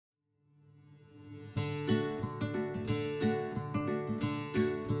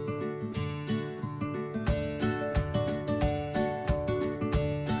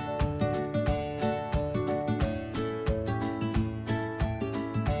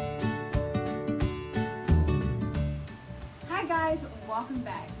welcome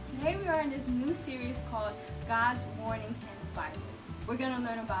back. Today we are in this new series called God's Warnings in the Bible. We're going to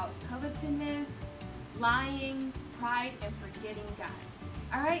learn about covetousness, lying, pride, and forgetting God.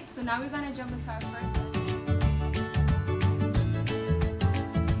 Alright, so now we're going to jump into our first lesson.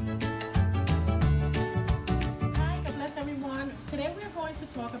 Hi, God bless everyone. Today we are going to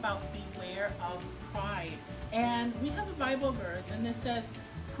talk about beware of pride. And we have a Bible verse and it says,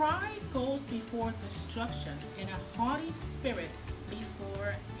 pride goes before destruction and a haughty spirit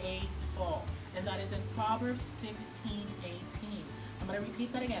before a fall. And that is in Proverbs 16:18. I'm going to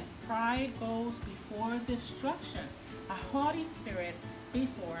repeat that again. Pride goes before destruction, a haughty spirit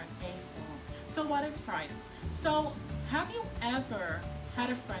before a fall. So what is pride? So have you ever had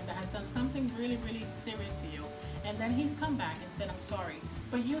a friend that has done something really, really serious to you, and then he's come back and said, I'm sorry,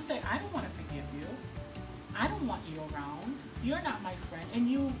 but you said, I don't want to forgive you. I don't want you around. You're not my friend. And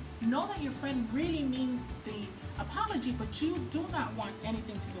you know that your friend really means the apology, but you do not want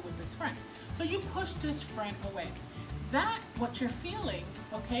anything to do with this friend. So you push this friend away. That, what you're feeling,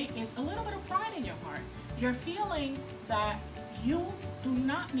 okay, is a little bit of pride in your heart. You're feeling that you do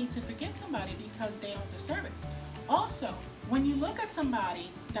not need to forgive somebody because they don't deserve it. Also, when you look at somebody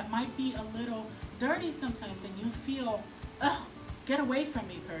that might be a little dirty sometimes and you feel, ugh, get away from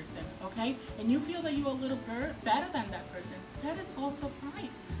me, person, okay? And you feel that you're a little better than that person. That is also pride,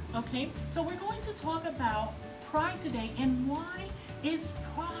 okay? So we're going to talk about pride today and why is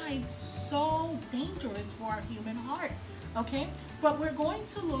pride so dangerous for our human heart, okay? But we're going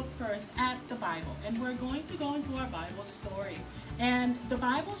to look first at the Bible and we're going to go into our Bible story. And the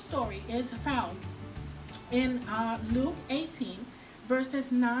Bible story is found in Luke 18,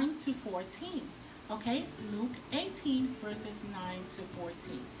 verses 9 to 14. Okay, Luke 18 verses 9 to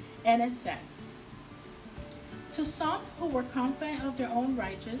 14. And it says, to some who were confident of their own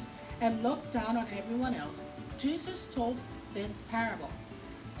righteousness and looked down on everyone else, Jesus told this parable.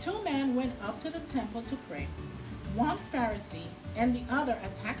 Two men went up to the temple to pray, one Pharisee and the other a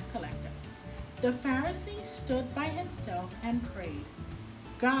tax collector. The Pharisee stood by himself and prayed,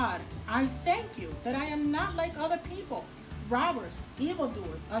 God, I thank you that I am not like other people, robbers,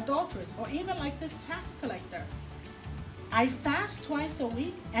 evildoers, adulterers, or even like this tax collector. I fast twice a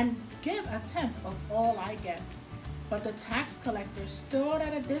week and give a tenth of all I get. But the tax collector stood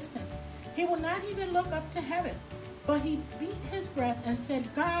at a distance. He would not even look up to heaven, but he beat his breast and said,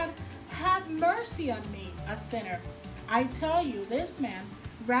 God, have mercy on me, a sinner. I tell you, this man,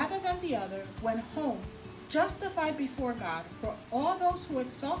 rather than the other, went home justified before God. For all those who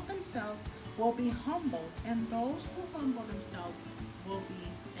exalt themselves will be humbled, and those who humble themselves will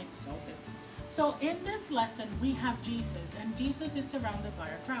be exalted. So in this lesson, we have Jesus, and Jesus is surrounded by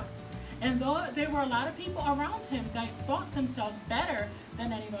a crowd. And though there were a lot of people around him that thought themselves better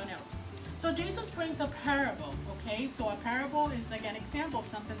than anyone else. So Jesus brings a parable, okay? So a parable is like an example of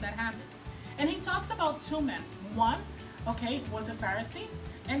something that happens. And he talks about two men. One, okay, was a Pharisee,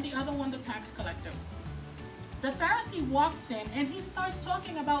 and the other one, the tax collector. The Pharisee walks in and he starts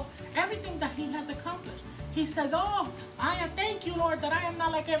talking about everything that he has accomplished. He says, oh, I thank you, Lord, that I am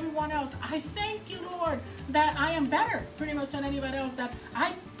not like everyone else. I thank you, Lord, that I am better pretty much than anybody else, that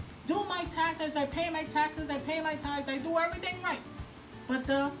I do my taxes, I pay my taxes, I pay my tithes, I do everything right. But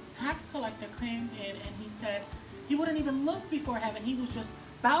the tax collector came in and he said, he wouldn't even look before heaven. He was just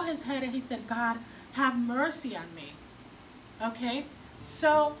bow his head and he said, God, have mercy on me. Okay,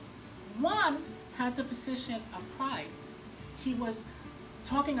 so one had the position of pride. He was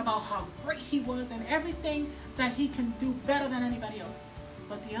talking about how great he was and everything that he can do better than anybody else.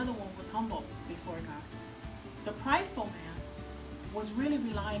 But the other one was humble before God. The prideful man was really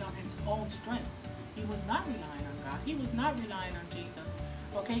relying on his own strength. He was not relying on God. He was not relying on Jesus.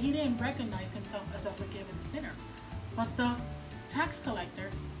 Okay, he didn't recognize himself as a forgiven sinner. But the tax collector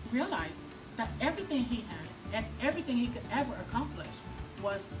realized that everything he had and everything he could ever accomplish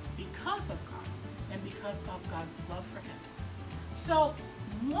was because of God and because of God's love for him. So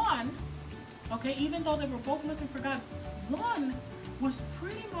one, okay, even though they were both looking for God, one was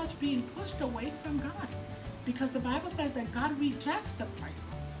pretty much being pushed away from God because the Bible says that God rejects the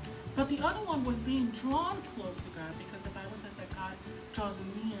prideful. But the other one was being drawn close to God because the Bible says that God draws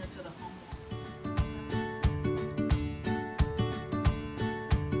near to the humble.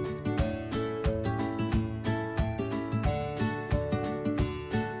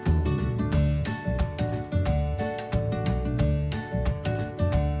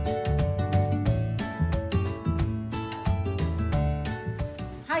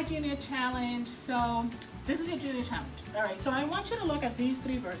 Junior challenge. So this is your junior challenge. All right, so I want you to look at these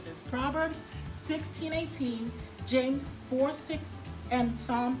three verses: Proverbs 16:18, James 4:6, and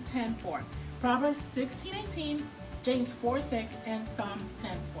Psalm 10:4. Proverbs 16:18, James 4:6, and Psalm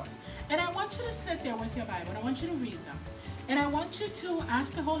 10:4. And I want you to sit there with your Bible, and I want you to read them. And I want you to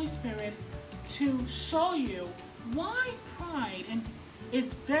ask the Holy Spirit to show you why pride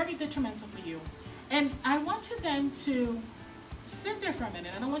is very detrimental for you. And I want you then to sit there for a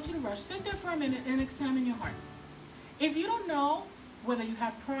minute. I don't want you to rush. Sit there for a minute and examine your heart. If you don't know whether you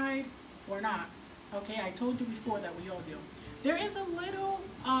have pride or not, okay, I told you before that we all do. There is a little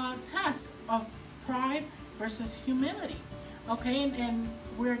test of pride versus humility, okay, and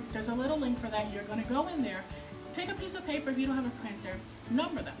there's a little link for that. You're going to go in there, take a piece of paper if you don't have a printer,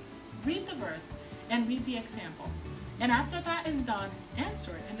 number them, read the verse, and read the example. And after that is done,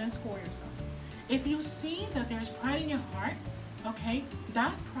 answer it and then score yourself. If you see that there's pride in your heart, okay,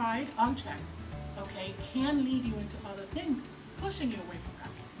 that pride unchecked, okay, can lead you into other things, pushing you away from God.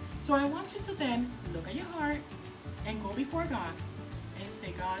 So I want you to then look at your heart and go before God and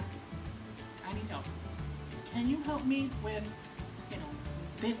say, God, I need help. Can you help me with,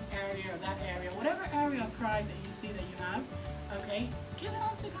 this area or that area, whatever area of pride that you see that you have, okay, give it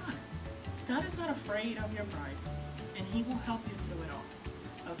all to God. God is not afraid of your pride, and He will help you through it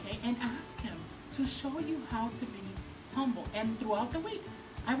all, okay? And ask Him to show you how to be humble. And throughout the week,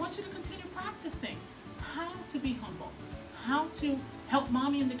 I want you to continue practicing how to be humble, how to help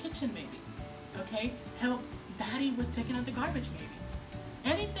mommy in the kitchen maybe, okay? Help daddy with taking out the garbage maybe.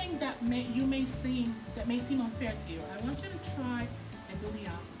 Anything that may seem unfair to you, I want you to try and do the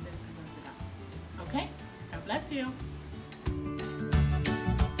opposite and present it out. Okay? God bless you.